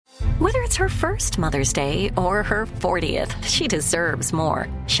Whether it's her first Mother's Day or her 40th, she deserves more.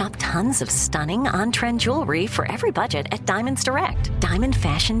 Shop tons of stunning on-trend jewelry for every budget at Diamonds Direct. Diamond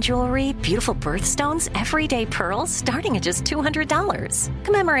fashion jewelry, beautiful birthstones, everyday pearls starting at just $200.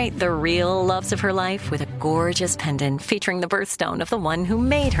 Commemorate the real loves of her life with a gorgeous pendant featuring the birthstone of the one who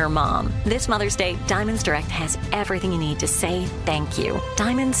made her mom. This Mother's Day, Diamonds Direct has everything you need to say thank you.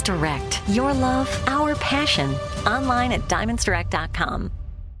 Diamonds Direct. Your love, our passion. Online at diamondsdirect.com.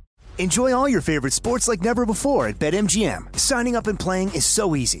 Enjoy all your favorite sports like never before at BetMGM. Signing up and playing is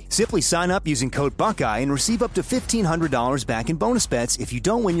so easy. Simply sign up using code Buckeye and receive up to $1,500 back in bonus bets if you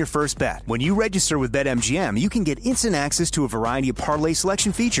don't win your first bet. When you register with BetMGM, you can get instant access to a variety of parlay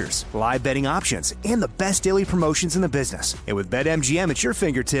selection features, live betting options, and the best daily promotions in the business. And with BetMGM at your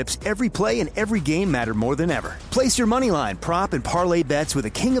fingertips, every play and every game matter more than ever. Place your moneyline, prop, and parlay bets with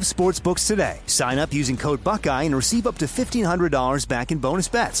the king of sportsbooks today. Sign up using code Buckeye and receive up to $1,500 back in bonus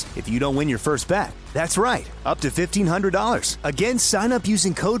bets if you don't win your first bet. That's right, up to $1,500. Again, sign up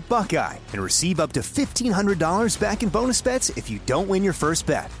using code Buckeye and receive up to $1,500 back in bonus bets if you don't win your first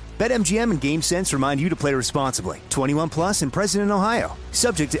bet. BetMGM and GameSense remind you to play responsibly. 21 plus and present in Ohio.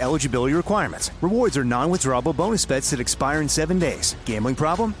 Subject to eligibility requirements. Rewards are non-withdrawable bonus bets that expire in 7 days. Gambling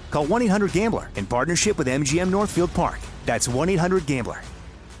problem? Call 1-800-GAMBLER in partnership with MGM Northfield Park. That's 1-800-GAMBLER.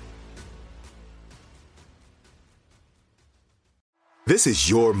 This is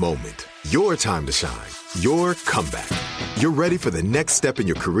your moment, your time to shine, your comeback. You're ready for the next step in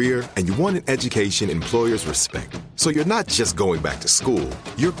your career, and you want an education employers respect. So you're not just going back to school,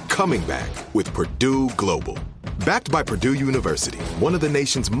 you're coming back with Purdue Global. Backed by Purdue University, one of the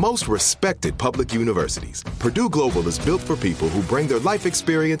nation's most respected public universities, Purdue Global is built for people who bring their life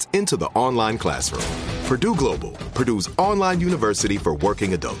experience into the online classroom. Purdue Global, Purdue's online university for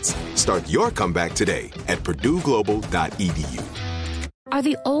working adults. Start your comeback today at purdueglobal.edu. Are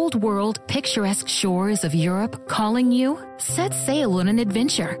the old world, picturesque shores of Europe calling you? Set sail on an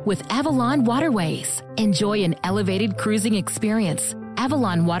adventure with Avalon Waterways. Enjoy an elevated cruising experience.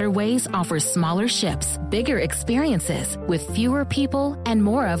 Avalon Waterways offers smaller ships, bigger experiences, with fewer people and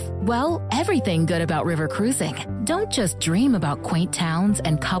more of, well, everything good about river cruising. Don't just dream about quaint towns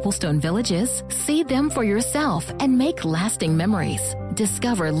and cobblestone villages. See them for yourself and make lasting memories.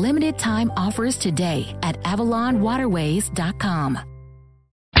 Discover limited time offers today at avalonwaterways.com.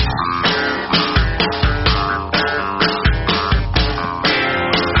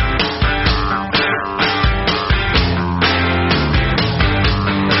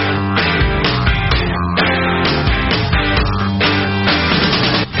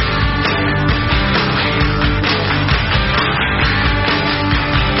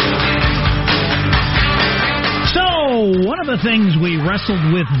 One of the things we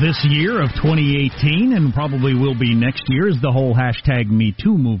wrestled with this year of 2018 and probably will be next year is the whole hashtag Me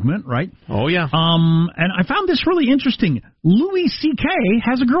Too movement, right? Oh, yeah. And I found this really interesting. Louis C.K.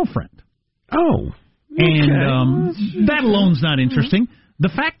 has a girlfriend. Oh. Okay. And that alone's not interesting. The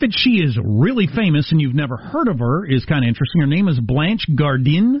fact that she is really famous and you've never heard of her is kind of interesting. Her name is Blanche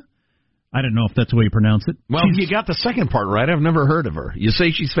Gardin. I don't know if that's the way you pronounce it. Well, you got the second part right. I've never heard of her. You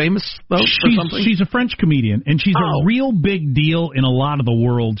say she's famous, though, for something? She's a French comedian, and she's a real big deal in a lot of the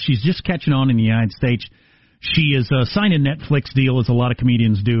world. She's just catching on in the United States. She is signed a Netflix deal, as a lot of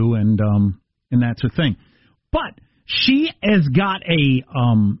comedians do, and that's her thing. But she has got a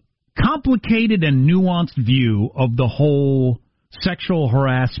complicated and nuanced view of the whole sexual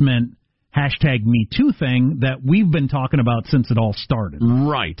harassment hashtag Me Too thing that we've been talking about since it all started.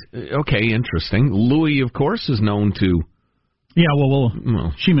 Right. Okay, interesting. Louis, of course, is known to... Yeah, well,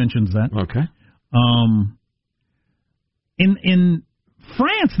 she mentions that. Okay. In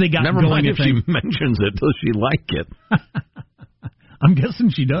France, they got Never going mind if thing. she mentions it. Does she like it? I'm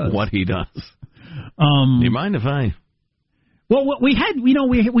guessing she does. What he does. Do you mind if I... Well, what we had, we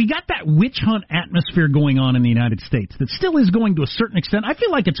got that witch hunt atmosphere going on in the United States that still is going to a certain extent. I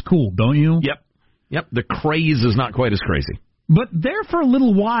feel like it's cool, don't you? Yep. The craze is not quite as crazy. But there for a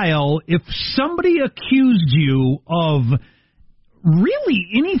little while, if somebody accused you of really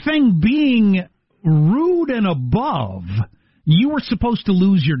anything being rude and above, you were supposed to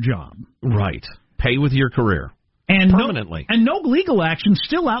lose your job. Right. Pay with your career. And permanently. No legal action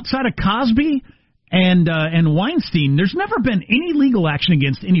still outside of Cosby and Weinstein. There's never been any legal action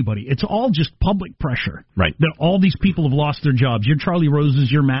against anybody. It's all just public pressure. Right. That all these people have lost their jobs. Your Charlie Roses,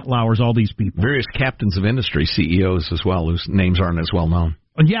 your Matt Lauers, all these people. Various captains of industry, CEOs as well, whose names aren't as well known.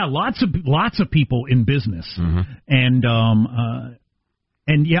 Yeah, lots of people in business. Mm-hmm.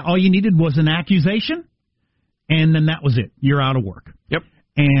 And yeah, all you needed was an accusation, and then that was it. You're out of work. Yep.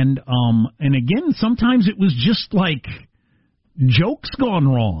 And again, sometimes it was just like jokes gone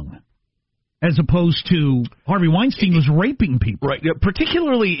wrong. as opposed to Harvey Weinstein was raping people. Right.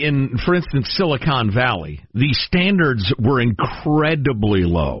 Particularly in, for instance, Silicon Valley, the standards were incredibly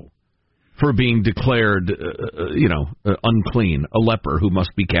low for being declared, unclean, a leper who must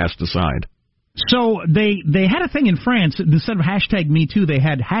be cast aside. So they had a thing in France. Instead of hashtag #MeToo, they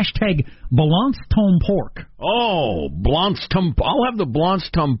had hashtag Blanc Tom Pork. Oh, Blanc Tom. I'll have the Blanc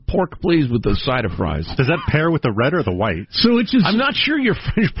Tom Pork, please, with the side of fries. Does that pair with the red or the white? So it's just. I'm not sure your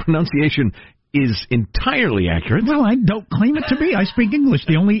French pronunciation is entirely accurate. Well, I don't claim it to be. I speak English,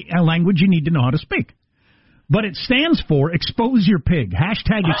 the only language you need to know how to speak. But it stands for Expose Your Pig.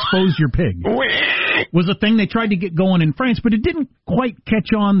 Hashtag Expose Your Pig was a thing they tried to get going in France, but it didn't quite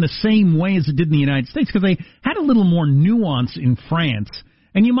catch on the same way as it did in the United States because they had a little more nuance in France.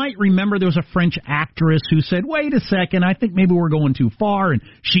 And you might remember there was a French actress who said, wait a second, I think maybe we're going too far, and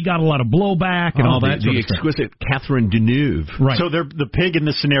she got a lot of blowback and all that sort of stuff. The exquisite Catherine Deneuve. Right. So the pig in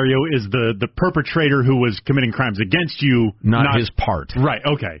this scenario is the perpetrator who was committing crimes against you. Not his part. Right,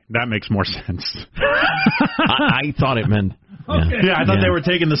 okay. That makes more sense. I thought it meant... Okay. Yeah, I thought they were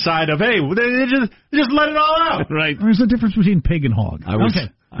taking the side of, hey, they just let it all out. Right. There's a difference between pig and hog. I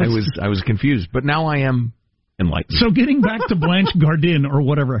was confused, but now I am... enlightened. So getting back to Blanche Gardin, or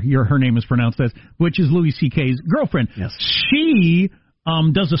whatever her name is pronounced as, which is Louis C.K.'s girlfriend, yes. She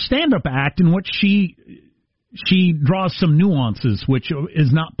does a stand-up act in which she draws some nuances, which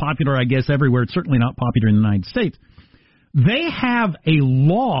is not popular, I guess, everywhere. It's certainly not popular in the United States. They have a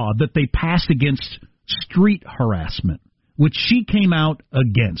law that they passed against street harassment, which she came out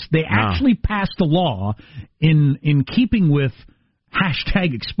against. They actually passed a law in keeping with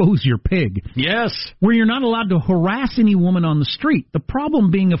hashtag Expose Your Pig. Yes. Where you're not allowed to harass any woman on the street. The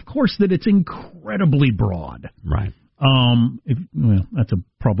problem being, of course, that it's incredibly broad. Right. That's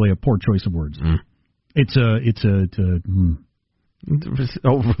probably a poor choice of words. Mm. It's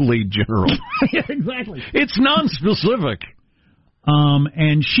overly general. Yeah, exactly. It's non-specific.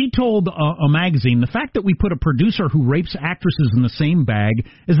 And she told a magazine, the fact that we put a producer who rapes actresses in the same bag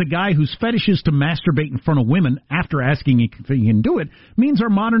as a guy whose fetish is to masturbate in front of women after asking if he can do it means our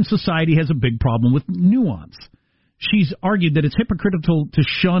modern society has a big problem with nuance. She's argued that it's hypocritical to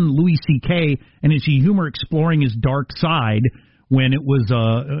shun Louis C.K. and his humor exploring his dark side when it was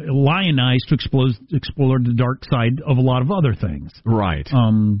lionized to explore the dark side of a lot of other things. Right.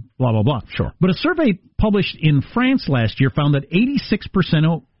 Blah, blah, blah. Sure. But a survey published in France last year found that 86%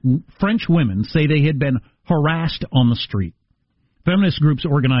 of French women say they had been harassed on the street. Feminist groups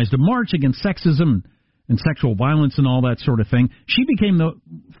organized a march against sexism and sexual violence and all that sort of thing. She became the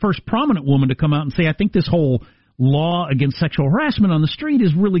first prominent woman to come out and say, I think this whole law against sexual harassment on the street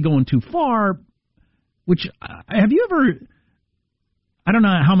is really going too far, which, have you ever... I don't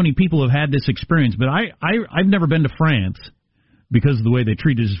know how many people have had this experience, but I've never been to France because of the way they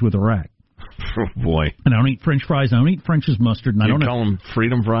treated us with Iraq. Oh, boy. And I don't eat French fries. I don't eat French's mustard. And I don't call them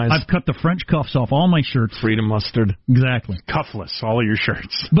freedom fries? I've cut the French cuffs off all my shirts. Freedom mustard? Exactly. Cuffless, all of your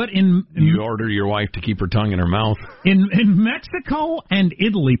shirts. But you order your wife to keep her tongue in her mouth. In Mexico and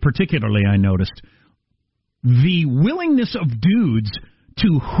Italy particularly, I noticed, the willingness of dudes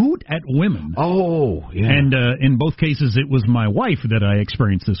to hoot at women. Oh, yeah. And in both cases, it was my wife that I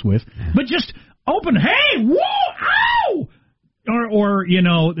experienced this with. But just open, hey, whoa, ow! Or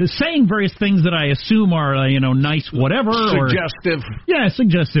saying various things that I assume are, nice whatever. Suggestive.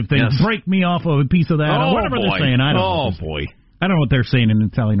 Suggestive things. Yes. Break me off of a piece of that. Or whatever they're saying. I don't know. Boy. I don't know what they're saying in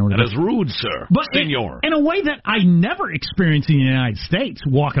Italian order. That is rude, sir. But Senor. In a way that I never experienced in the United States,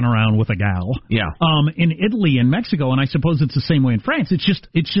 walking around with a gal. Yeah. In Italy and Mexico, and I suppose it's the same way in France. It's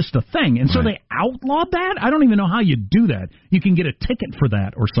just a thing. And so they outlawed that? I don't even know how you do that. You can get a ticket for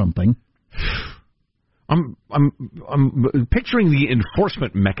that or something. I'm picturing the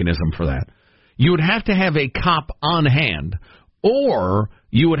enforcement mechanism for that. You would have to have a cop on hand, or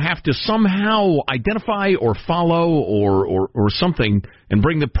you would have to somehow identify or follow or something and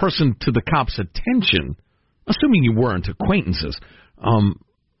bring the person to the cop's attention, assuming you weren't acquaintances.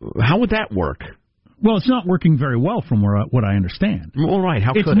 How would that work? Well, it's not working very well from what I understand. Well, right.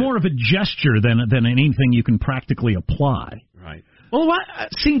 How it's could more of a gesture than anything you can practically apply. Right. Well,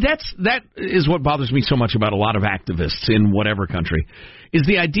 see, that is what bothers me so much about a lot of activists in whatever country, is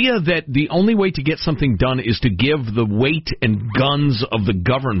the idea that the only way to get something done is to give the weight and guns of the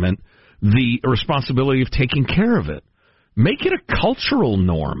government the responsibility of taking care of it. Make it a cultural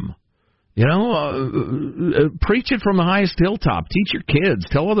norm. Preach it from the highest hilltop. Teach your kids.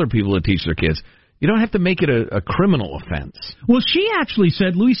 Tell other people to teach their kids. You don't have to make it a criminal offense. Well, she actually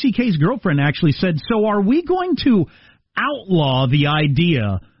said, Louis C.K.'s girlfriend actually said, so are we going to outlaw the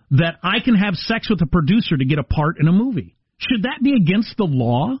idea that I can have sex with a producer to get a part in a movie? Should that be against the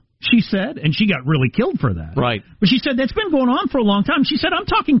law? she said, and she got really killed for that. Right. But she said that's been going on for a long time. She said, I'm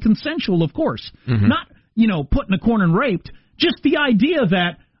talking consensual, of course. Not, put in a corner and raped. Just the idea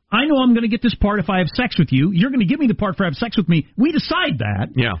that I know I'm going to get this part if I have sex with you. You're going to give me the part for have sex with me. We decide that.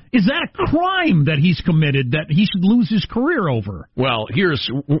 Yeah. Is that a crime that he's committed that he should lose his career over? Well, here's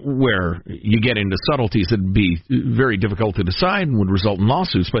where you get into subtleties that would be very difficult to decide and would result in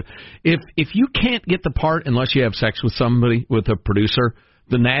lawsuits. But if you can't get the part unless you have sex with somebody, with a producer,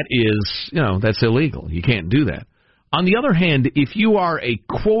 then that is, that's illegal. You can't do that. On the other hand, if you are a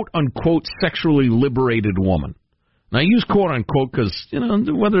quote-unquote sexually liberated woman, and I use quote-unquote because,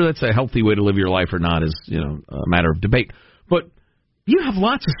 whether that's a healthy way to live your life or not is, a matter of debate. But you have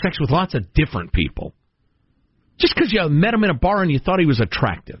lots of sex with lots of different people. Just because you met him in a bar and you thought he was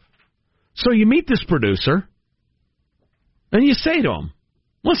attractive. So you meet this producer, and you say to him,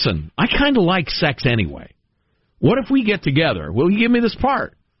 listen, I kind of like sex anyway. What if we get together? Will you give me this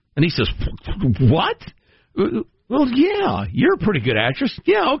part? And he says, what? Well, yeah, you're a pretty good actress.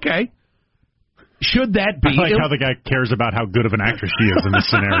 Yeah, okay. Should that be... I like how the guy cares about how good of an actress she is in this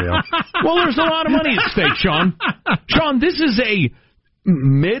scenario. Well, there's a lot of money at stake, Sean. Sean, this is a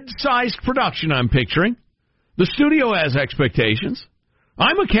mid-sized production I'm picturing. The studio has expectations.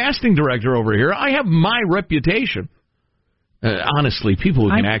 I'm a casting director over here. I have my reputation. Honestly, people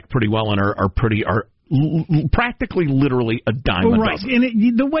who can act pretty well and are practically literally a dime a dozen.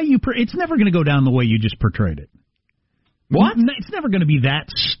 And the way it's never going to go down the way you just portrayed it. What? It's never going to be that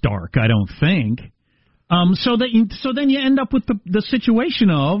stark, I don't think. So then you end up with the situation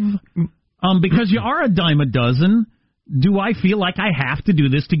of because you are a dime a dozen, do I feel like I have to do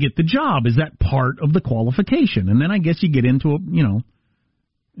this to get the job? Is that part of the qualification? And then I guess you get into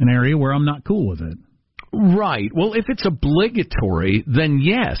an area where I'm not cool with it. Right. Well, if it's obligatory, then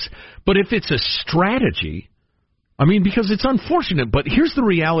yes. But if it's a strategy, because it's unfortunate, but here's the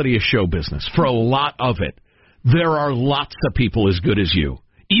reality of show business for a lot of it. There are lots of people as good as you,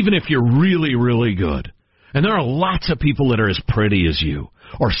 even if you're really, really good. And there are lots of people that are as pretty as you,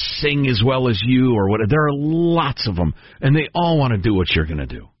 or sing as well as you, or whatever. There are lots of them, and they all want to do what you're going to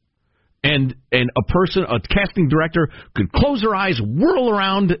do. And a casting director, could close her eyes, whirl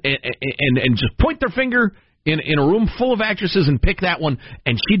around, and just point their finger in a room full of actresses and pick that one,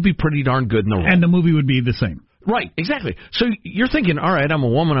 and she'd be pretty darn good in the role. And the movie would be the same. Right, exactly. So you're thinking, all right, I'm a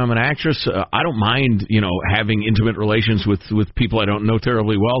woman, I'm an actress, I don't mind, having intimate relations with people I don't know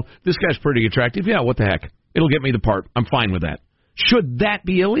terribly well. This guy's pretty attractive. Yeah, what the heck? It'll get me the part. I'm fine with that. Should that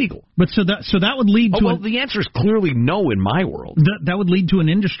be illegal? But so that would lead to... well, the answer is clearly no in my world. That would lead to an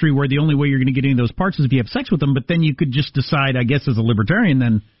industry where the only way you're going to get any of those parts is if you have sex with them, but then you could just decide, I guess, as a libertarian,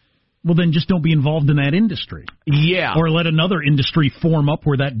 then just don't be involved in that industry. Yeah. Or let another industry form up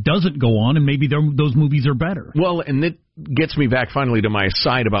where that doesn't go on, and maybe those movies are better. Well, and it gets me back finally to my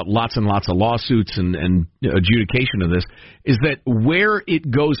side about lots and lots of lawsuits and adjudication of this, is that where it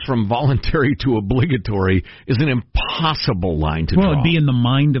goes from voluntary to obligatory is an impossible line to draw. Well, it'd be in the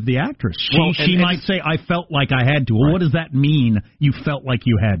mind of the actress. She might say, I felt like I had to. Well, right. What does that mean, you felt like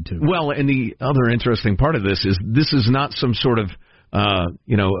you had to? Well, and the other interesting part of this is not some sort of a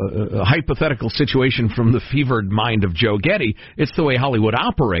hypothetical situation from the fevered mind of Joe Getty. It's the way Hollywood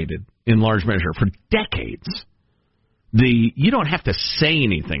operated in large measure for decades. You don't have to say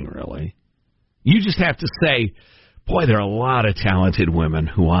anything, really. You just have to say, boy, there are a lot of talented women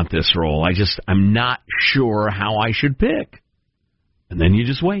who want this role. I'm not sure how I should pick. And then you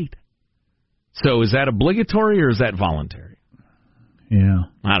just wait. So is that obligatory or is that voluntary? Yeah.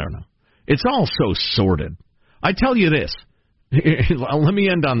 I don't know. It's all so sordid. I tell you this. Let me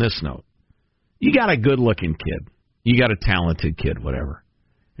end on this note. You got a good-looking kid. You got a talented kid, whatever.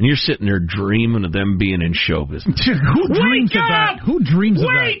 And you're sitting there dreaming of them being in show business. Who dreams of that? Who dreams of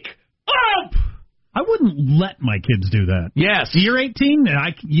that? Wake up! I wouldn't let my kids do that. Yes. You're 18,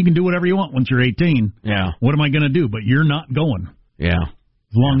 you can do whatever you want once you're 18. Yeah. What am I going to do? But you're not going. Yeah.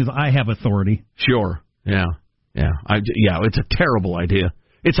 As long as I have authority. Sure. Yeah. Yeah. It's a terrible idea.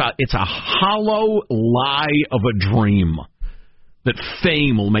 It's a hollow lie of a dream that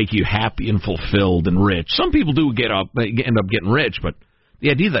fame will make you happy and fulfilled and rich. Some people do end up getting rich, but the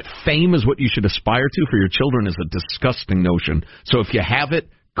idea that fame is what you should aspire to for your children is a disgusting notion. So if you have it,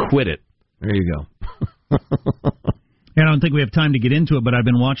 quit it. There you go. I don't think we have time to get into it, but I've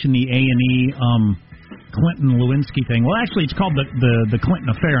been watching the A&E Clinton-Lewinsky thing. Well, actually, it's called the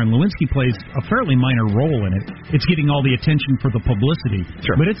Clinton Affair, and Lewinsky plays a fairly minor role in it. It's getting all the attention for the publicity.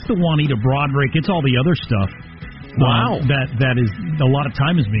 Sure. But it's the Juanita Broaddrick. It's all the other stuff. Wow. That is a lot of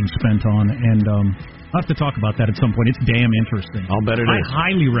time is being spent on, and I'll have to talk about that at some point. It's damn interesting. I'll bet it is. I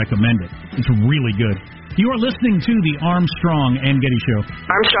highly recommend it. It's really good. You are listening to the Armstrong and Getty Show.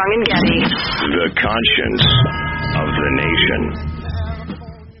 Armstrong and Getty. The conscience of the nation.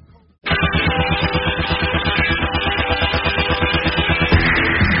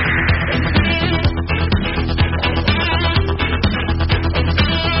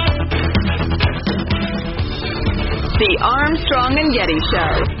 The Armstrong and Getty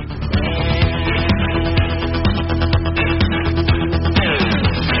Show.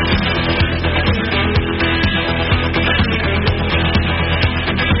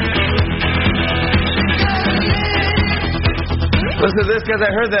 Listen to this, guys.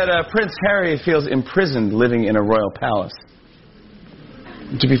 I heard that Prince Harry feels imprisoned living in a royal palace.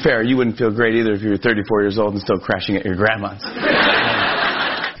 To be fair, you wouldn't feel great either if you were 34 years old and still crashing at your grandma's.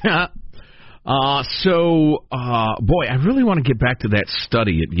 Boy, I really want to get back to that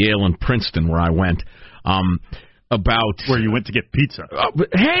study at Yale and Princeton where I went about... Where you went to get pizza.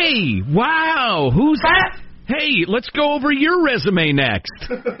 Hey, wow, who's that? Hey, let's go over your resume next.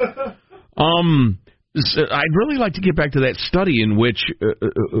 I'd really like to get back to that study in which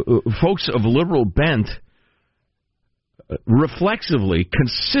folks of liberal bent reflexively,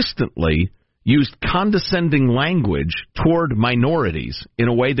 consistently used condescending language toward minorities in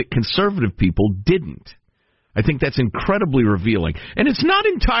a way that conservative people didn't. I think that's incredibly revealing. And it's not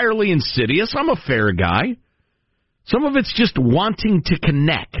entirely insidious. I'm a fair guy. Some of it's just wanting to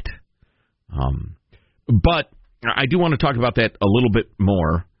connect. But I do want to talk about that a little bit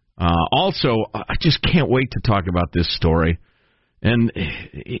more. Also, I just can't wait to talk about this story. And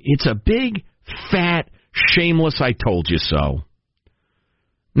it's a big, fat, shameless I told you so.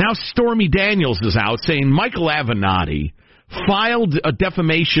 Now Stormy Daniels is out saying Michael Avenatti filed a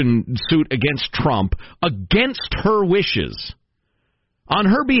defamation suit against Trump against her wishes. On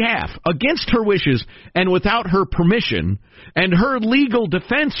her behalf, against her wishes and without her permission. And her legal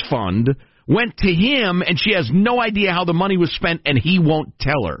defense fund went to him and she has no idea how the money was spent and he won't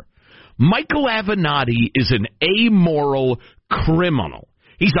tell her. Michael Avenatti is an amoral criminal.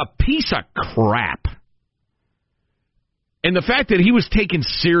 He's a piece of crap. And the fact that he was taken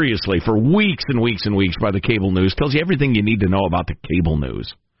seriously for weeks and weeks and weeks by the cable news tells you everything you need to know about the cable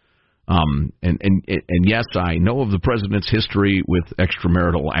news. And yes, I know of the president's history with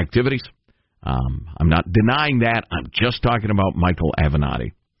extramarital activities. I'm not denying that. I'm just talking about Michael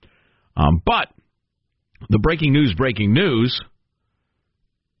Avenatti. But the breaking news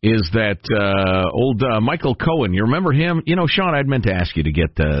is that old Michael Cohen, you remember him? You know, Sean, I'd meant to ask you to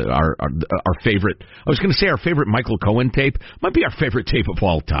get our favorite, I was going to say our favorite Michael Cohen tape. Might be our favorite tape of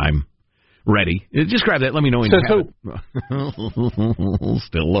all time. Ready? Just grab that. Let me know when you have it.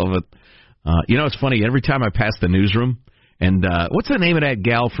 Still love it. You know, it's funny. Every time I pass the newsroom, and what's the name of that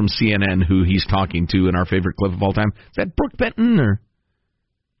gal from CNN who he's talking to in our favorite clip of all time? Is that Brooke Benton? Or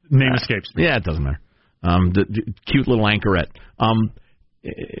name escapes me. Yeah, it doesn't matter. The cute little anchorette.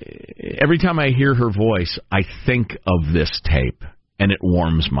 Every time I hear her voice, I think of this tape, and it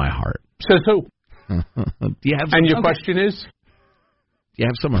warms my heart. Says who? Do you have some? And your question is? Do you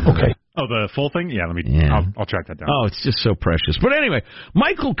have some? Okay. Oh, the full thing? Yeah, I'll track that down. Oh, it's just so precious. But anyway,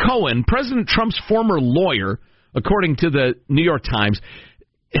 Michael Cohen, President Trump's former lawyer, according to the New York Times,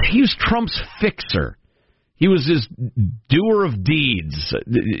 he was Trump's fixer. He was his doer of deeds,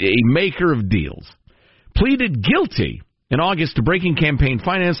 a maker of deals. Pleaded guilty in August to breaking campaign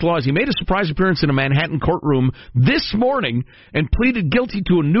finance laws. He made a surprise appearance in a Manhattan courtroom this morning and pleaded guilty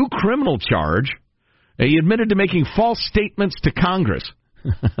to a new criminal charge. He admitted to making false statements to Congress.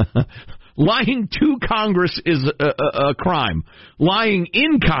 Lying to Congress is a crime. Lying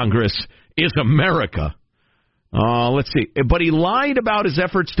in Congress is America. Let's see. But he lied about his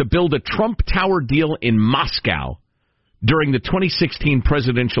efforts to build a Trump Tower deal in Moscow during the 2016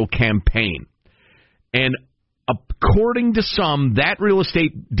 presidential campaign. And according to some, that real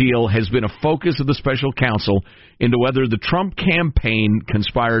estate deal has been a focus of the special counsel into whether the Trump campaign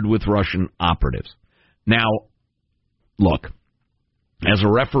conspired with Russian operatives. Now, look, as a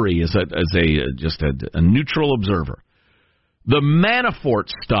referee, as a neutral observer, the Manafort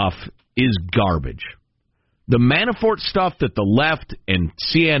stuff is garbage. The Manafort stuff that the left and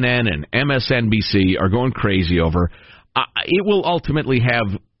CNN and MSNBC are going crazy over, it will ultimately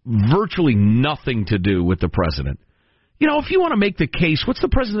have virtually nothing to do with the president. You know, if you want to make the case, what's the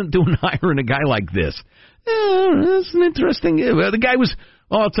president doing hiring a guy like this? That's an interesting... The guy was...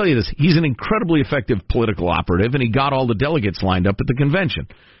 Well, I'll tell you this. He's an incredibly effective political operative, and he got all the delegates lined up at the convention.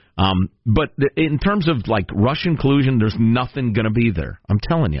 But in terms of, like, Russian collusion, there's nothing going to be there. I'm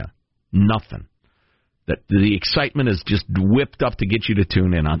telling you. Nothing. That the excitement is just whipped up to get you to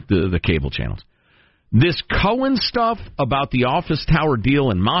tune in on the cable channels. This Cohen stuff about the office tower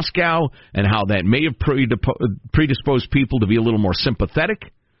deal in Moscow and how that may have predisposed people to be a little more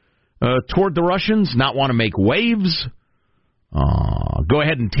sympathetic toward the Russians, not want to make waves, go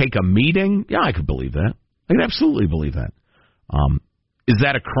ahead and take a meeting. Yeah, I could believe that. I could absolutely believe that. Is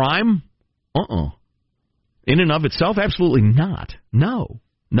that a crime? In and of itself, absolutely not. No.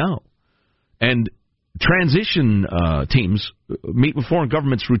 And transition teams meet with foreign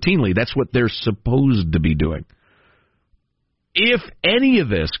governments routinely. That's what they're supposed to be doing. If any of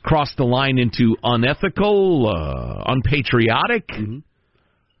this crossed the line into unethical, unpatriotic,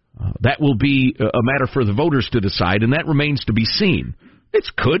 that will be a matter for the voters to decide, and that remains to be seen. It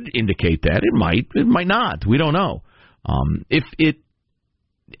could indicate that. It might not. We don't know. If it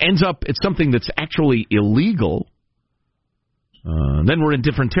ends up it's something that's actually illegal, then we're in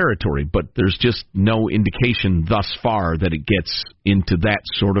different territory. But there's just no indication thus far that it gets into that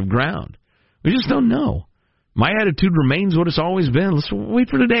sort of ground. We just don't know. My attitude remains what it's always been. Let's wait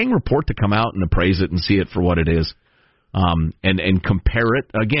for the dang report to come out and appraise it and see it for what it is. And compare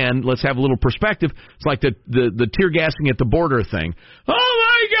it. Again, let's have a little perspective. It's like the tear gassing at the border thing. Oh,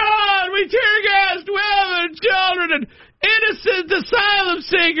 my God, we tear gassed women, children, and innocent asylum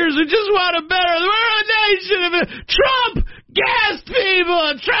seekers who just want a better... We're a nation of... Trump gassed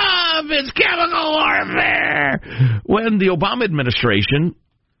people. Trump is chemical warfare. When the Obama administration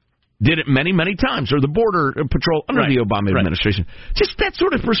did it many, many times, or the Border Patrol under the Obama administration. Just that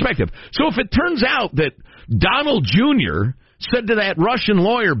sort of perspective. So if it turns out that Donald Jr. said to that Russian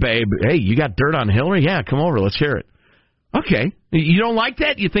lawyer, babe, hey, you got dirt on Hillary? Yeah, come over, let's hear it. Okay. You don't like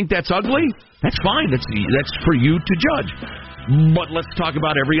that? You think that's ugly? That's fine. That's for you to judge. But let's talk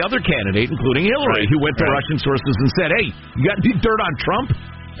about every other candidate, including Hillary, who went to Russian sources and said, hey, you got dirt on Trump?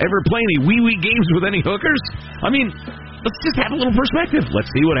 Ever play any wee-wee games with any hookers? I mean... Let's just have a little perspective.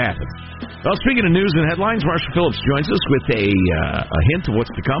 Let's see what happens. Well, speaking of news and headlines, Marshall Phillips joins us with a hint of what's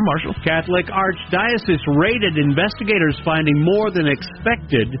to come. Marshall? Catholic Archdiocese raided, investigators finding more than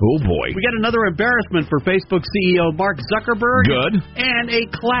expected. Oh, boy. We got another embarrassment for Facebook CEO Mark Zuckerberg. Good. And a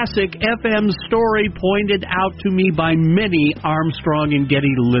classic FM story pointed out to me by many Armstrong and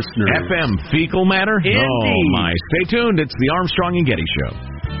Getty listeners. FM fecal matter? Indeed. Oh, my. Stay tuned. It's the Armstrong and Getty Show.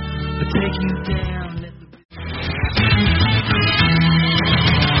 I'll take you down.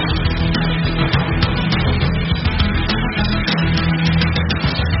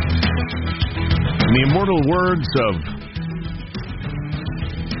 In the immortal words of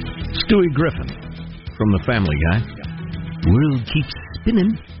Stewie Griffin from The Family Guy, world keeps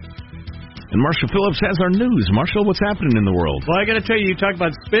spinning. And Marshall Phillips has our news. Marshall, what's happening in the world? Well, I got to tell you talk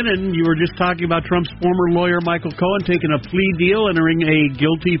about spinning. You were just talking about Trump's former lawyer, Michael Cohen, taking a plea deal, entering a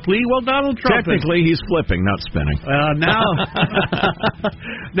guilty plea. Well, Donald Trump... Technically, he's flipping, not spinning.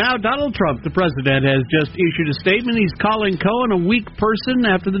 Now Donald Trump, the president, has just issued a statement. He's calling Cohen a weak person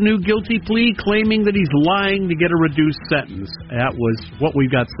after the new guilty plea, claiming that he's lying to get a reduced sentence. That was what we've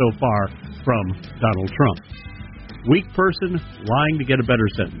got so far from Donald Trump. Weak person, lying to get a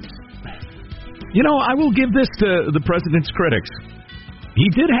better sentence. You know, I will give this to the president's critics. He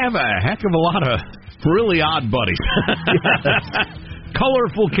did have a heck of a lot of really odd buddies.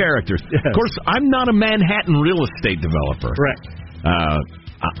 Colorful characters. Yes. Of course, I'm not a Manhattan real estate developer. Correct.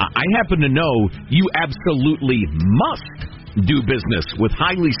 I happen to know you absolutely must do business with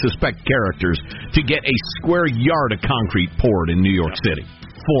highly suspect characters to get a square yard of concrete poured in New York City,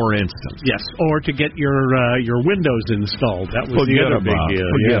 for instance. Yes, or to get your windows installed. That was the other big deal.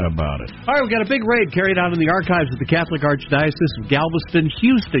 Forget about it. All right, we got a big raid carried out in the archives of the Catholic Archdiocese of Galveston,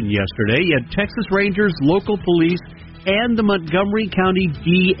 Houston yesterday. You had Texas Rangers, local police, and the Montgomery County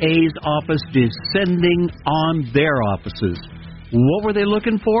DA's office descending on their offices. What were they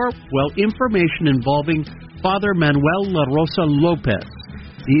looking for? Well, information involving Father Manuel La Rosa Lopez.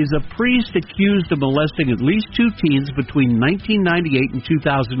 He's a priest accused of molesting at least 2 teens between 1998 and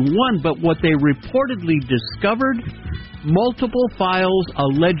 2001, but what they reportedly discovered, multiple files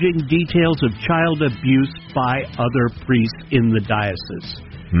alleging details of child abuse by other priests in the diocese.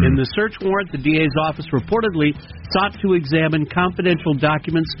 In the search warrant, the DA's office reportedly sought to examine confidential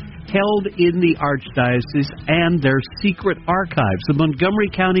documents held in the Archdiocese and their secret archives. The Montgomery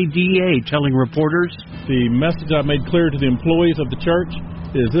County DA telling reporters, the message I made clear to the employees of the church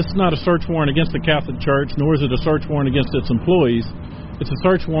is this is not a search warrant against the Catholic Church, nor is it a search warrant against its employees. It's a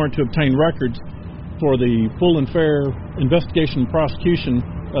search warrant to obtain records for the full and fair investigation and prosecution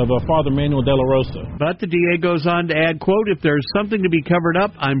of Father Manuel de la Rosa. But the DA goes on to add, quote, if there's something to be covered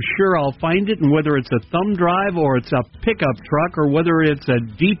up, I'm sure I'll find it, and whether it's a thumb drive or it's a pickup truck or whether it's a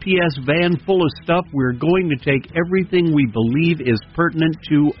DPS van full of stuff, we're going to take everything we believe is pertinent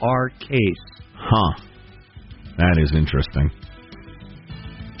to our case. Huh. That is interesting.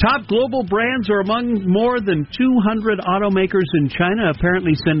 Top global brands are among more than 200 automakers in China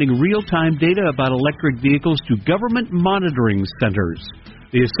apparently sending real-time data about electric vehicles to government monitoring centers.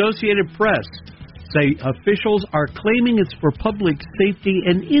 The Associated Press say officials are claiming it's for public safety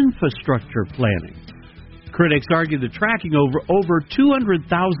and infrastructure planning. Critics argue the tracking over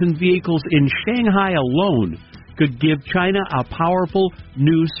 200,000 vehicles in Shanghai alone could give China a powerful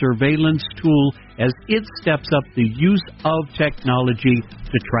new surveillance tool as it steps up the use of technology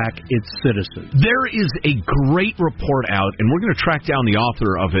to track its citizens. There is a great report out, and we're going to track down the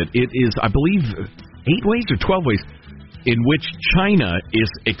author of it. It is, I believe, 8 ways or 12 ways in which China is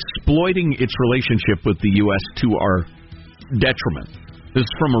exploiting its relationship with the U.S. to our detriment. This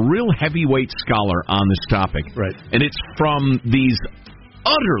is from a real heavyweight scholar on this topic. Right. And it's from these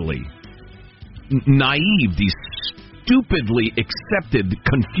utterly naive, these stupidly accepted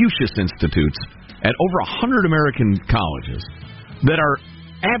Confucius institutes at over 100 American colleges that are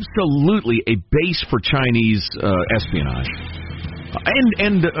absolutely a base for Chinese espionage.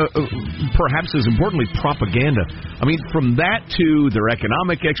 And perhaps as importantly, propaganda. I mean, from that to their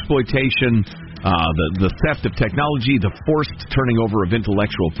economic exploitation, the theft of technology, the forced turning over of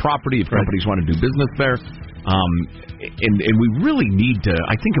intellectual property if companies want to do business there. And we really need to,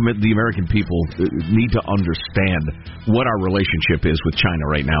 I think the American people need to understand what our relationship is with China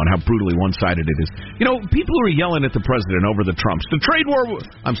right now and how brutally one-sided it is. You know, people who are yelling at the president over the Trumps,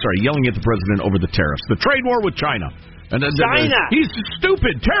 yelling at the president over the tariffs, the trade war with China. And China! He's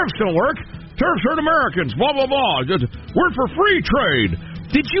stupid. Tariffs don't work. Tariffs hurt Americans. Blah, blah, blah. We're for free trade.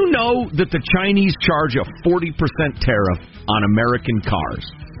 Did you know that the Chinese charge a 40% tariff on American cars?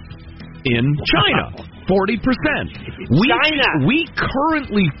 In China. 40%. We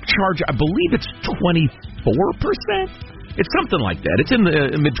currently charge, I believe it's 24%. It's something like that. It's in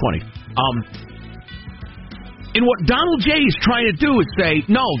the mid-20s. And what Donald J. is trying to do is say,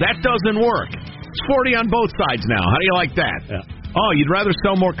 no, that doesn't work. It's 40 on both sides now. How do you like that? Yeah. Oh, you'd rather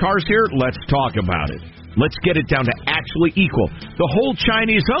sell more cars here? Let's talk about it. Let's get it down to actually equal. The whole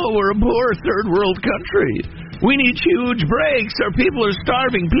Chinese, we're a poor third world country. We need huge breaks. Our people are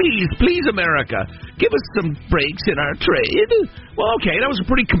starving. Please, America, give us some breaks in our trade. Well, okay, that was a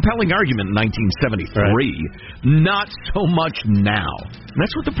pretty compelling argument in 1973. Right. Not so much now. And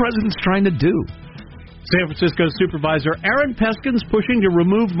that's what the president's trying to do. San Francisco Supervisor Aaron Peskin's pushing to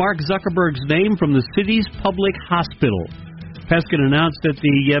remove Mark Zuckerberg's name from the city's public hospital. Peskin announced at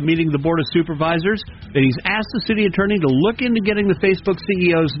the meeting of the Board of Supervisors that he's asked the city attorney to look into getting the Facebook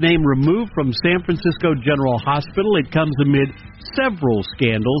CEO's name removed from San Francisco General Hospital. It comes amid several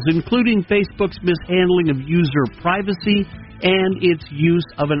scandals, including Facebook's mishandling of user privacy and its use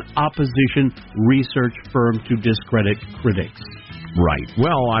of an opposition research firm to discredit critics. Right.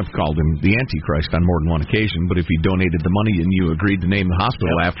 Well, I've called him the Antichrist on more than one occasion, but if he donated the money and you agreed to name the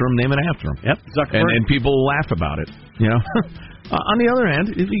hospital after him, name it after him. Yep. Zuckerberg. And people laugh about it, you know. On the other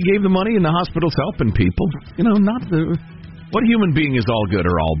hand, if he gave the money and the hospital's helping people, you know, what human being is all good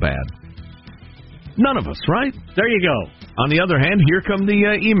or all bad? None of us, right? There you go. On the other hand, here come the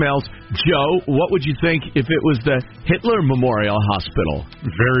emails. Joe, what would you think if it was the Hitler Memorial Hospital?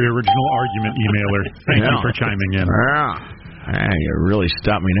 Very original argument, emailer. Thank you for chiming in. Hey, you really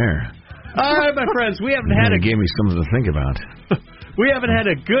stopped me there. All right, my friends, we haven't had gave me something to think about. We haven't had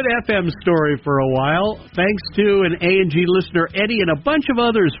a good FM story for a while. Thanks to an A&G listener, Eddie, and a bunch of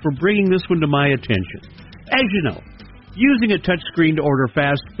others for bringing this one to my attention. As you know, using a touchscreen to order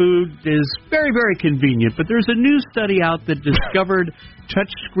fast food is very, very convenient, but there's a new study out that discovered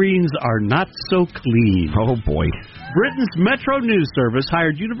touchscreens are not so clean. Oh, boy. Britain's Metro News Service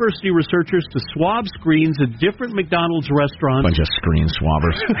hired university researchers to swab screens at different McDonald's restaurants. Bunch of screen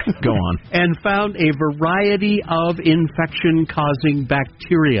swabbers. Go on. And found a variety of infection-causing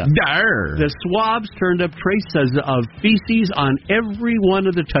bacteria. Darn. The swabs turned up traces of feces on every one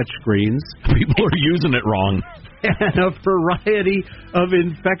of the touchscreens. People are using it wrong. And a variety of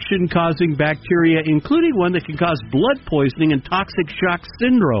infection-causing bacteria, including one that can cause blood poisoning and toxic shock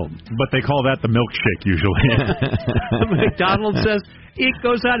syndrome. But they call that the milkshake, usually. McDonald's says it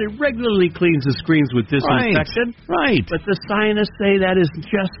goes out and regularly cleans the screens with disinfectant. Right. But the scientists say that is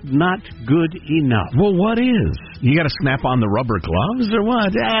just not good enough. Well, what is? You got to snap on the rubber gloves or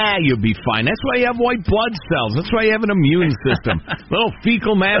what? You'll be fine. That's why you have white blood cells. That's why you have an immune system. Little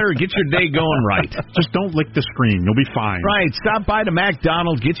fecal matter, get your day going right. Just don't lick the screen. You'll be fine. Right. Stop by to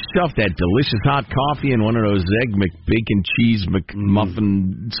McDonald's. Get yourself that delicious hot coffee and one of those egg McBacon cheese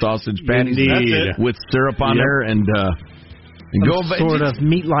McMuffin sausage patties Indeed. with syrup on there and Sort of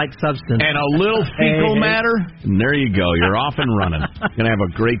meat-like substance. And a little fecal matter, and there you go. You're off and running. Going to have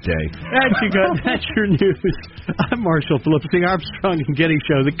a great day. That's your news. I'm Marshall Phillips, the Armstrong and Getty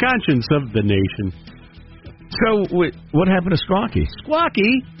Show, the conscience of the nation. So, what happened to Squawky?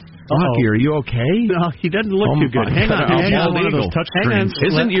 Squawky, are you okay? No, he doesn't look too good. Hang on. One of those touch screens.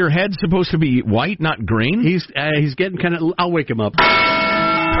 Isn't your head supposed to be white, not green? He's getting kind of... I'll wake him up. There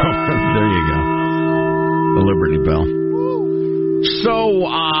you go. The Liberty Bell. So,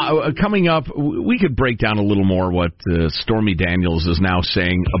 coming up, we could break down a little more what Stormy Daniels is now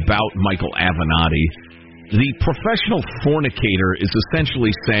saying about Michael Avenatti. The professional fornicator is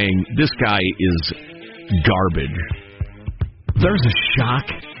essentially saying this guy is garbage. There's a shock.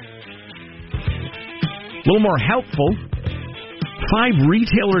 A little more helpful. 5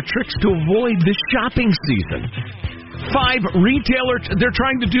 retailer tricks to avoid the shopping season. 5 retailer... They're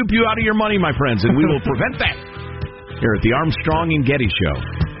trying to dupe you out of your money, my friends, and we will prevent that. Here at the Armstrong and Getty Show.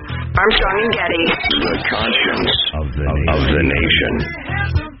 Armstrong and Getty. The conscience of the nation.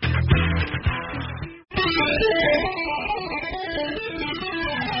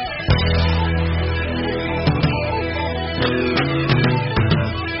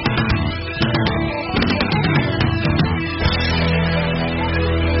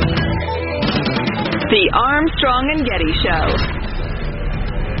 The Armstrong and Getty Show.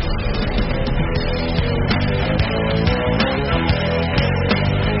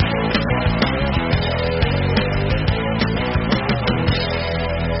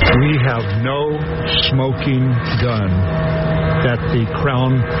 We have no smoking gun that the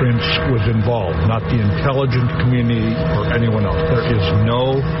Crown Prince was involved, not the intelligence community or anyone else. There is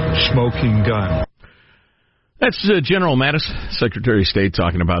no smoking gun. That's General Mattis, Secretary of State,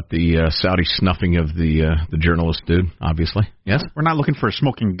 talking about the Saudi snuffing of the journalist dude, obviously. Yes? We're not looking for a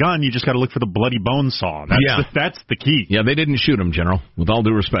smoking gun. You just got to look for the bloody bone saw. That's the key. Yeah, they didn't shoot him, General, with all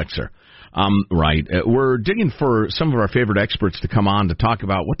due respect, sir. Right. We're digging for some of our favorite experts to come on to talk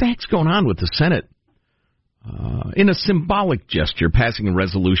about what the heck's going on with the Senate. In a symbolic gesture, passing a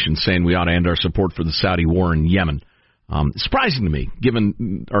resolution saying we ought to end our support for the Saudi war in Yemen. Surprising to me,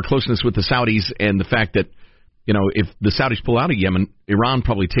 given our closeness with the Saudis and the fact that, you know, if the Saudis pull out of Yemen, Iran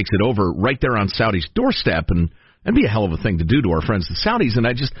probably takes it over right there on Saudi's doorstep, and that'd be a hell of a thing to do to our friends the Saudis. And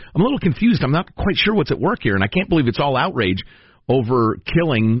I'm a little confused. I'm not quite sure what's at work here, and I can't believe it's all outrage over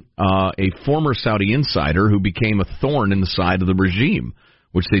killing a former Saudi insider who became a thorn in the side of the regime,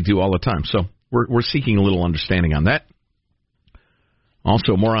 which they do all the time. So we're seeking a little understanding on that.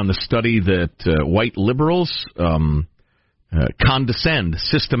 Also, more on the study that white liberals condescend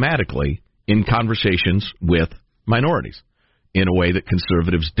systematically in conversations with minorities in a way that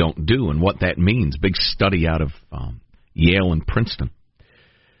conservatives don't do, and what that means. Big study out of Yale and Princeton.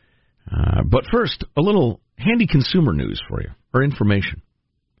 But first, a little handy consumer news for you, or information.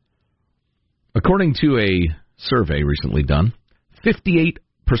 According to a survey recently done, 58%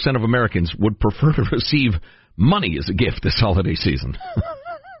 of Americans would prefer to receive money as a gift this holiday season.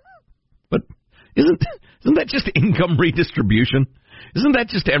 But isn't that just income redistribution? Isn't that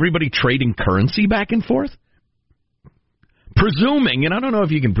just everybody trading currency back and forth? Presuming, and I don't know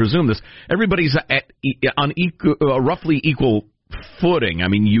if you can presume this, everybody's on roughly equal footing. I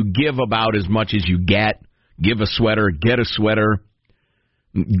mean, you give about as much as you get. Give a sweater, get a sweater.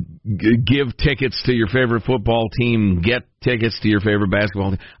 Give tickets to your favorite football team, get tickets to your favorite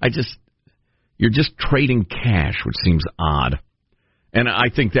basketball team. You're just trading cash, which seems odd. And I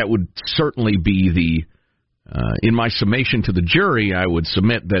think that would certainly be in my summation to the jury, I would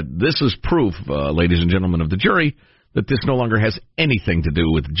submit that this is proof, ladies and gentlemen of the jury, that this no longer has anything to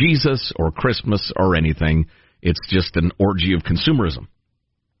do with Jesus or Christmas or anything. It's just an orgy of consumerism.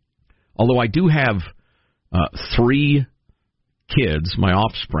 Although I do have 3 kids, my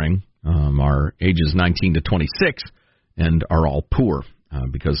offspring, are ages 19 to 26, and are all poor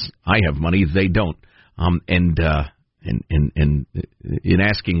because I have money, they don't. And in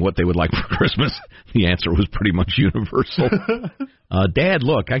asking what they would like for Christmas, the answer was pretty much universal. Dad,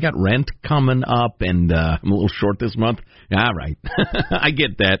 look, I got rent coming up, and I'm a little short this month. All right, I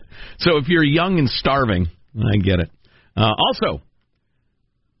get that. So if you're young and starving, I get it. Also,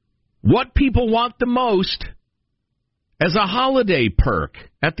 what people want the most as a holiday perk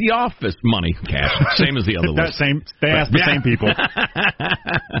at the office, money, cash, same as the other list. They ask the same people.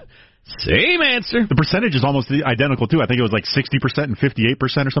 Same answer. The percentage is almost identical, too. I think it was like 60% and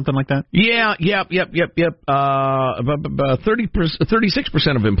 58% or something like that. Yeah, yep.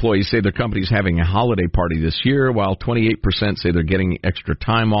 36% of employees say their company's having a holiday party this year, while 28% say they're getting extra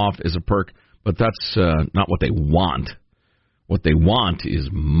time off as a perk. But that's not what they want. What they want is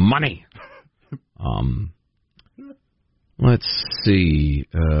money. Let's see.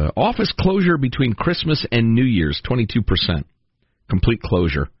 Office closure between Christmas and New Year's, 22%. Complete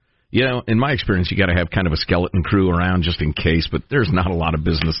closure. You know, in my experience, you got to have kind of a skeleton crew around just in case, but there's not a lot of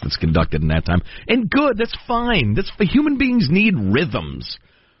business that's conducted in that time. And good, that's fine. Human beings need rhythms.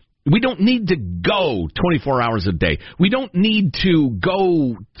 We don't need to go 24 hours a day. We don't need to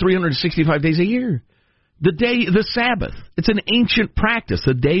go 365 days a year. The Sabbath, it's an ancient practice,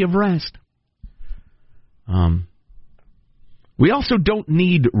 the day of rest. We also don't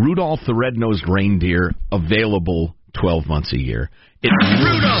need Rudolph the Red-Nosed Reindeer available 12 months a year.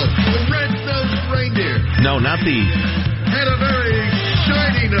 Rudolph the Red-Nosed Reindeer. No, not the... Had a very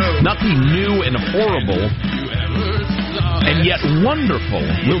shiny nose. Not the new and horrible and yet wonderful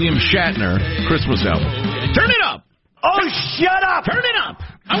William Shatner Christmas album. Turn it up! Oh, shut up! Turn it up!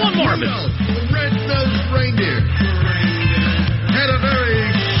 I want more of it. Rudolph the Red-Nosed Reindeer. Had a very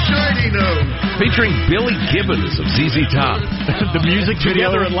shiny nose. Featuring Billy Gibbons of ZZ Top. The music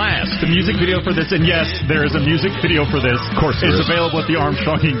video Together at last. The music video for this, and yes, there is a music video for this. Of course, it's available at the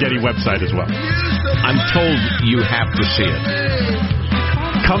Armstrong and Getty website as well. I'm told you have to see it.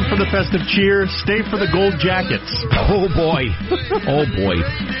 Come for the festive cheer, stay for the gold jackets. Oh boy, oh boy.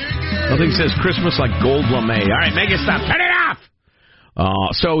 Nothing says Christmas like gold lame. All right, make it stop. Turn it off.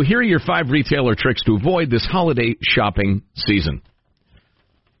 So here are your 5 retailer tricks to avoid this holiday shopping season.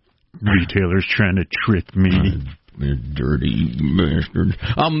 Retailers trying to trick me. They're dirty bastards.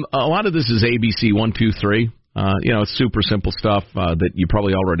 A lot of this is ABC 1, 2, 3. It's super simple stuff that you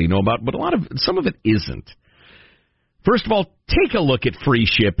probably already know about, but some of it isn't. First of all, take a look at free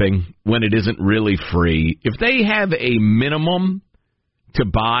shipping when it isn't really free. If they have a minimum to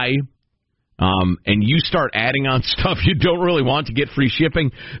buy, and you start adding on stuff you don't really want to get free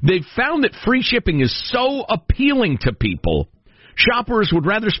shipping, they've found that free shipping is so appealing to people. Shoppers would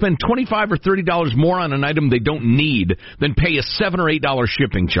rather spend $25 or $30 more on an item they don't need than pay a $7 or $8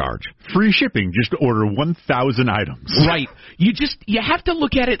 shipping charge. Free shipping, just order 1,000 items. Right. You have to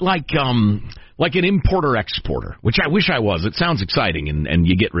look at it like an importer-exporter, which I wish I was. It sounds exciting, and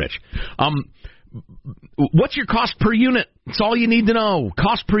you get rich. What's your cost per unit? That's all you need to know.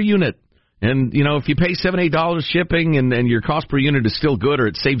 Cost per unit. And, if you pay $7, $8 shipping and your cost per unit is still good or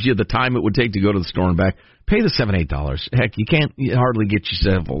it saves you the time it would take to go to the store and back, pay the $7, $8. Heck, you can't hardly get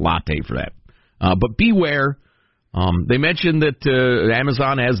yourself a latte for that. But beware. They mentioned that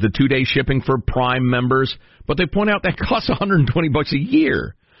Amazon has the 2-day shipping for Prime members, but they point out that costs $120 a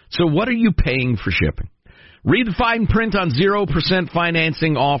year. So what are you paying for shipping? Read the fine print on 0%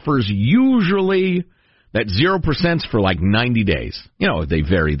 financing offers. Usually that 0%'s for like 90 days. They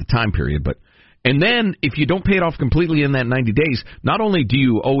vary the time period, and then if you don't pay it off completely in that 90 days, not only do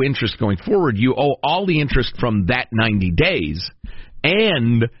you owe interest going forward, you owe all the interest from that 90 days,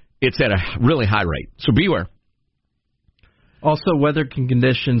 and it's at a really high rate. So beware. Also, weather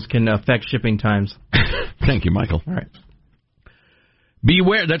conditions can affect shipping times. Thank you, Michael. All right.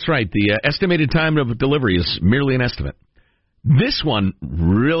 Beware. That's right. The estimated time of delivery is merely an estimate. This one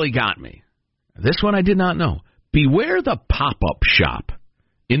really got me. This one I did not know. Beware the pop-up shop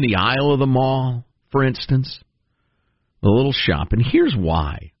in the aisle of the mall, for instance. The little shop. And here's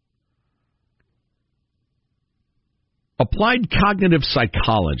why. Applied Cognitive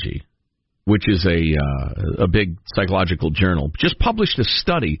Psychology, which is a big psychological journal, just published a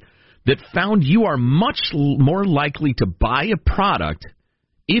study that found you are much more likely to buy a product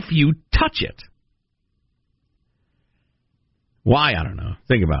if you touch it. Why? I don't know.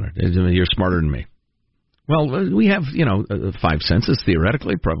 Think about it. You're smarter than me. Well, we have, 5 senses,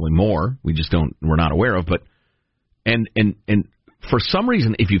 theoretically, probably more. We're not aware of, but, and for some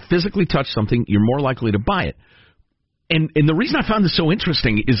reason, if you physically touch something, you're more likely to buy it. And the reason I found this so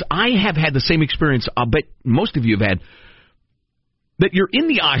interesting is I have had the same experience, I'll bet most of you have had, that you're in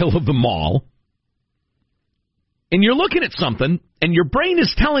the aisle of the mall, and you're looking at something, and your brain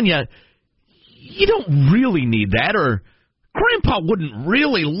is telling you, you don't really need that, or Grandpa wouldn't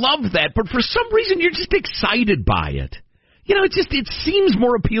really love that, but for some reason you're just excited by it. It seems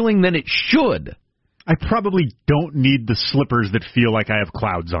more appealing than it should. I probably don't need the slippers that feel like I have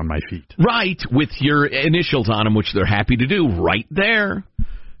clouds on my feet. Right, with your initials on them, which they're happy to do right there.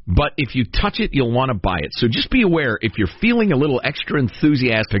 But if you touch it, you'll want to buy it. So just be aware, if you're feeling a little extra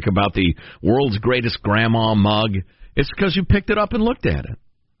enthusiastic about the world's greatest grandma mug, it's because you picked it up and looked at it.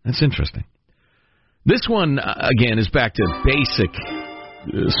 That's interesting. This one, again, is back to basic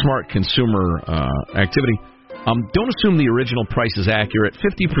smart consumer activity. Don't assume the original price is accurate.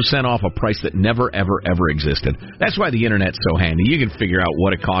 50% off a price that never, ever, ever existed. That's why the Internet's so handy. You can figure out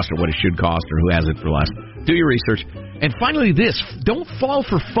what it costs or what it should cost or who has it for less. Do your research. And finally this, don't fall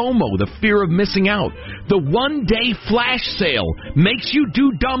for FOMO, the fear of missing out. The one-day flash sale makes you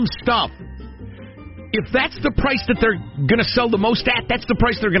do dumb stuff. If that's the price that they're going to sell the most at, that's the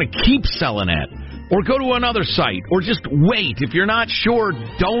price they're going to keep selling at. Or go to another site, or just wait. If you're not sure,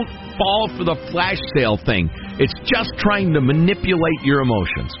 don't fall for the flash sale thing. It's just trying to manipulate your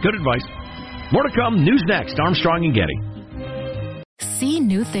emotions. Good advice. More to come. News next. Armstrong and Getty. See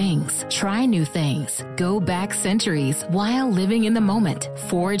new things, try new things, go back centuries while living in the moment,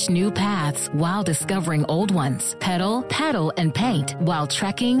 forge new paths while discovering old ones, pedal, paddle, and paint while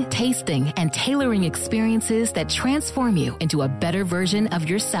trekking, tasting, and tailoring experiences that transform you into a better version of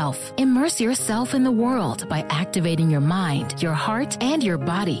yourself. Immerse yourself in the world by activating your mind, your heart, and your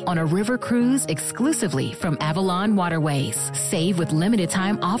body on a river cruise exclusively from Avalon Waterways. Save with limited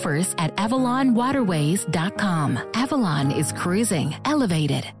time offers at AvalonWaterways.com. Avalon is cruising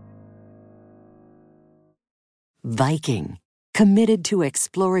elevated. Viking, committed to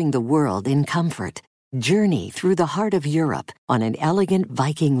exploring the world in comfort. Journey through the heart of Europe on an elegant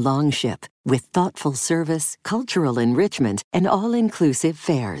Viking longship with thoughtful service, cultural enrichment, and all-inclusive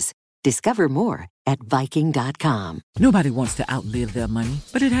fares. Discover more at Viking.com. Nobody wants to outlive their money,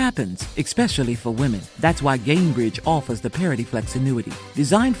 but it happens, especially for women. That's why Gainbridge offers the Parity Flex annuity,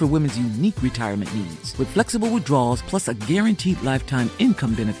 designed for women's unique retirement needs, with flexible withdrawals plus a guaranteed lifetime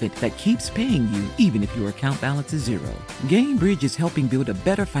income benefit that keeps paying you even if your account balance is zero. Gainbridge is helping build a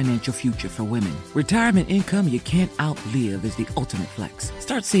better financial future for women. Retirement income you can't outlive is the ultimate flex.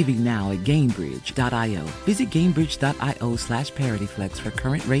 Start saving now at Gainbridge.io. Visit Gainbridge.io/ParityFlex for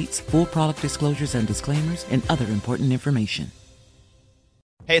current rates, full product disclosures and disclaimers, and other important information.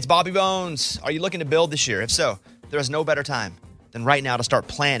 Hey, it's Bobby Bones. Are you looking to build this year? If so, there is no better time than right now to start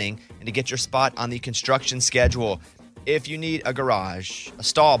planning and to get your spot on the construction schedule. If you need a garage, a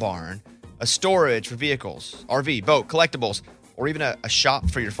stall barn, a storage for vehicles, RV, boat, collectibles, or even a shop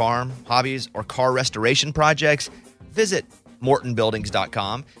for your farm, hobbies, or car restoration projects, visit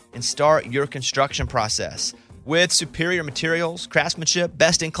MortonBuildings.com and start your construction process. With superior materials, craftsmanship,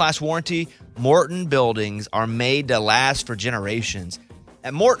 best-in-class warranty, Morton Buildings are made to last for generations.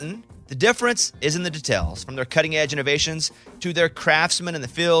 At Morton, the difference is in the details. From their cutting-edge innovations to their craftsmen in the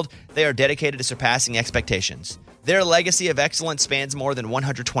field, they are dedicated to surpassing expectations. Their legacy of excellence spans more than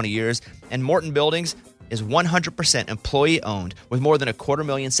 120 years, and Morton Buildings is 100% employee-owned with more than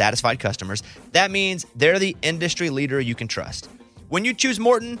 250,000 satisfied customers. That means they're the industry leader you can trust. When you choose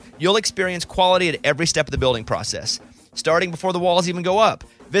Morton, you'll experience quality at every step of the building process, starting before the walls even go up.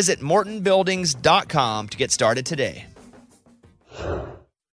 Visit MortonBuildings.com to get started today.